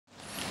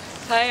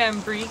Hi,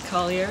 I'm Briana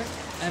Collier.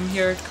 I'm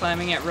here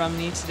climbing at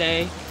Rumney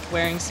today,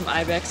 wearing some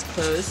Ibex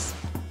clothes.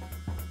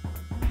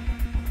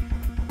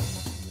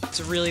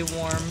 It's really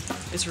warm,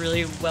 it's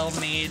really well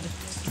made.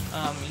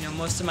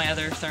 Most of my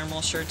other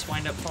thermal shirts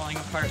wind up falling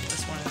apart.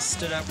 This one has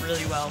stood up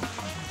really well,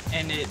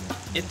 and it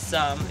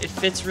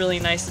fits really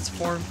nice. It's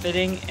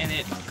form-fitting, and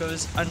it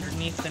goes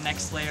underneath the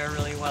next layer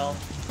really well.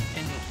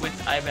 And with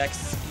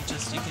Ibex,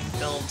 you can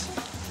build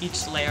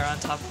each layer on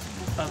top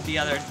of the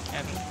other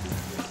and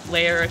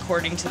layer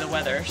according to the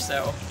weather.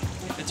 So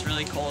if it's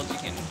really cold, you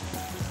can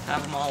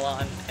have them all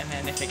on, and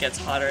then if it gets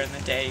hotter in the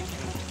day, you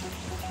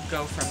can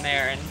go from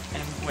there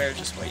and wear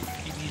just what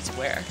you need to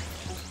wear.